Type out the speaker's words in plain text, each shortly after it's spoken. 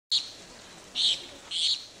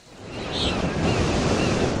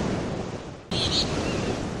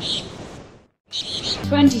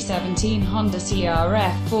2017 Honda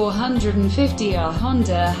CRF450R.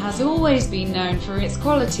 Honda has always been known for its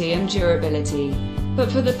quality and durability,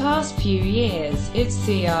 but for the past few years, its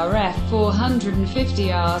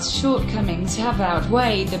CRF450R's shortcomings have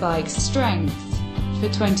outweighed the bike's strengths. For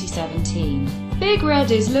 2017, Big Red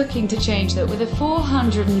is looking to change that with a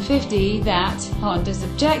 450. Honda's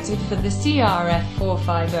objective for the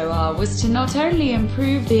CRF450R was to not only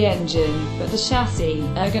improve the engine, but the chassis,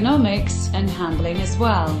 ergonomics, and handling as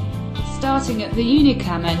well. Starting at the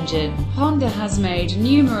Unicam engine, Honda has made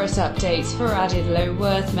numerous updates for added load.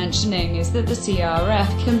 Worth mentioning is that the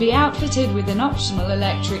CRF can be outfitted with an optional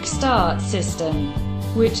electric start system,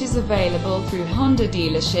 which is available through Honda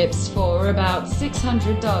dealerships for about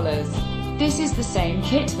 $600. This is the same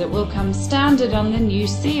kit that will come standard on the new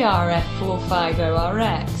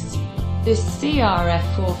CRF450RX. This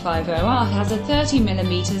CRF450R has a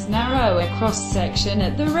 30mm narrower cross-section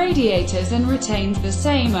at the radiators and retains the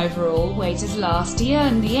same overall weight as last year.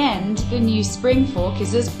 In the end, the new spring fork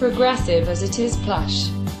is as progressive as it is plush.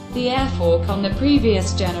 The air fork on the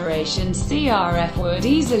previous generation CRF would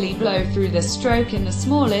easily blow through the stroke in the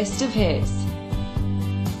smallest of hits.